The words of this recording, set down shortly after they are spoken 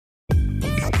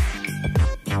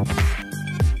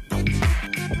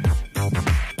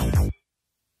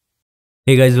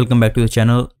Hey guys, welcome back to the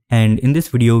channel, and in this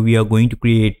video we are going to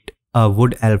create a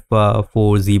wood alpha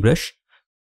for Zbrush.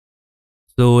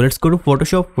 So let's go to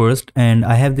Photoshop first, and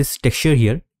I have this texture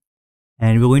here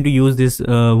and we're going to use this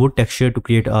wood texture to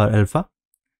create our alpha.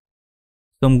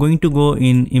 So I'm going to go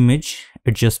in image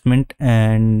adjustment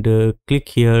and click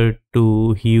here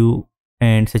to hue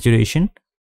and saturation,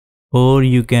 or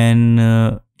you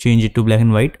can change it to black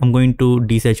and white. I'm going to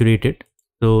desaturate it.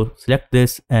 So select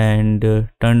this and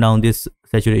turn down this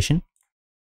saturation.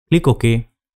 Click OK.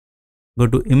 Go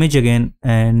to image again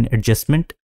and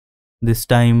adjustment. This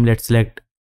time let's select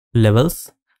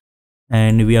levels,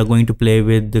 and we are going to play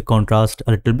with the contrast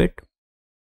a little bit.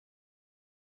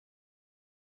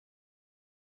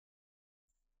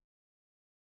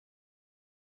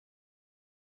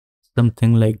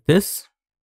 Something like this.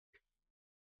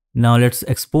 Now let's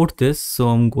export this. So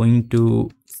I'm going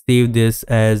to save this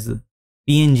as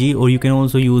PNG, or you can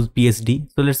also use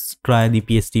PSD. So let's try the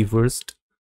PSD first.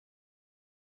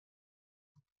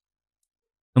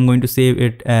 I'm going to save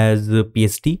it as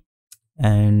PSD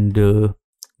and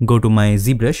go to my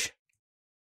ZBrush.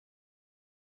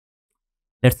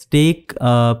 Let's take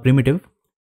a primitive.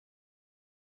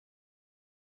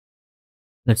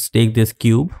 Let's take this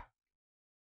cube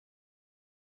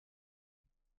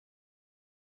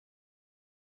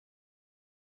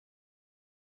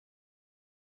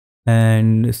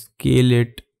and scale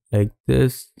it like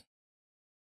this.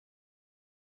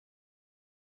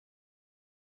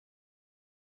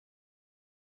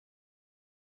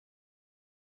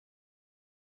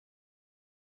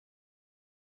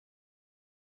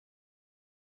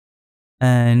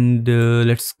 And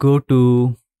let's go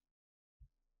to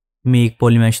make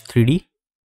polymesh 3D,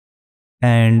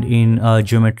 and in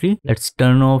geometry let's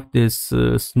turn off this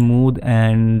smooth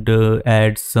and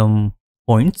add some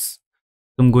points.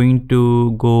 So I'm going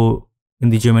to go in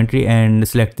the geometry and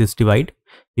select this divide.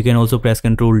 You can also press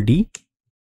Ctrl D,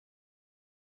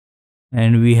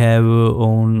 and we have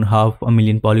on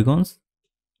 500,000 polygons.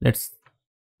 Let's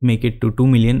make it to 2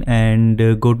 million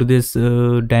and go to this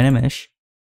Dynamesh.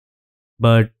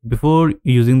 But before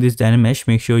using this Dynamesh,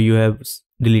 make sure you have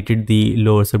deleted the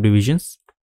lower subdivisions.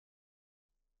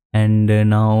 And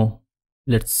now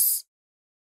let's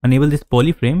enable this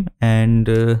polyframe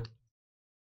and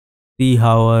see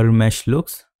how our mesh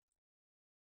looks.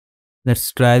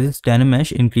 Let's try this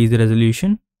Dynamesh, increase the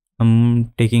resolution.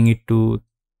 I'm taking it to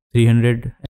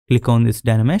 300. Click on this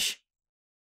Dynamesh.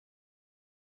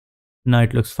 Now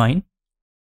it looks fine.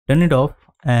 Turn it off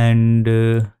and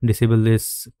disable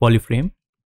this polyframe.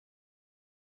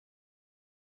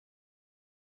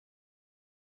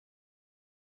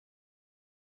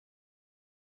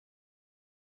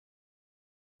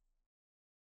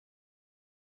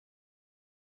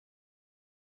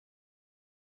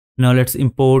 Now let's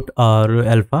import our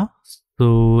alpha.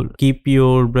 So keep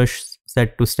your brush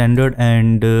set to standard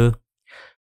and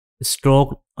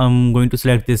stroke. I'm going to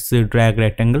select this drag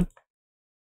rectangle,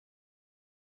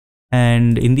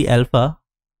 and in the alpha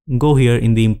go here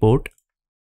in the import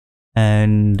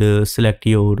and select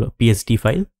your PSD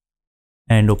file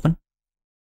and open.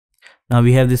 Now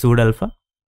we have this wood alpha,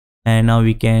 and now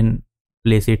we can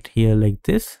place it here like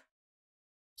this.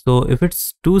 So if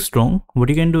it's too strong, what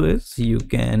you can do is you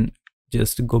can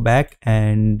just go back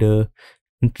and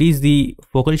increase the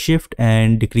focal shift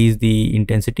and decrease the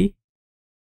intensity.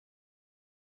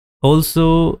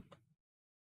 Also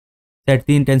set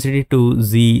the intensity to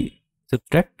Z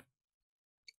subtract.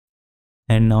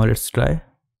 And now let's try.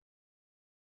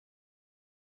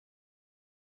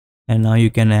 And now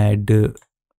you can add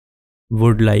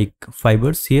wood like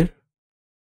fibers here.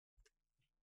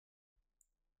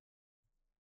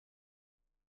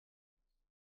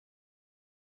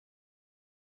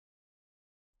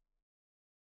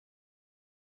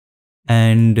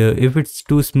 And if it's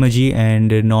too smudgy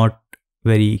and not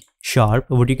very sharp,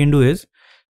 what you can do is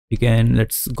you can,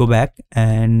 let's go back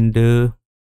and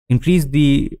increase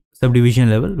the subdivision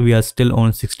level. We are still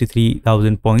on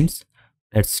 63,000 points.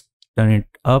 Let's turn it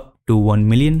up to 1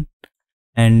 million,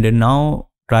 and now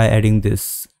try adding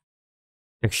this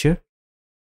texture,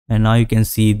 and now you can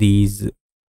see these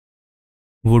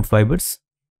wood fibers.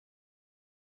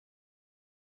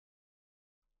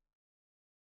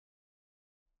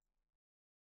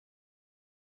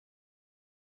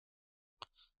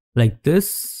 Like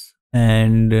this,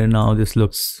 and now this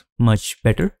looks much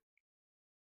better.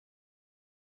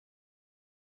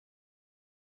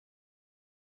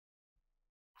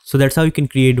 So that's how you can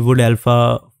create wood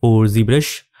alpha for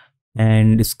Zbrush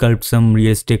and sculpt some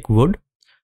realistic wood.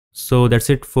 So that's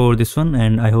it for this one,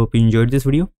 and I hope you enjoyed this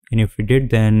video, and if you did,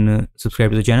 then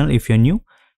subscribe to the channel if you're new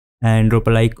and drop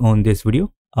a like on this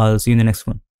video. I'll see you in the next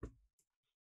one.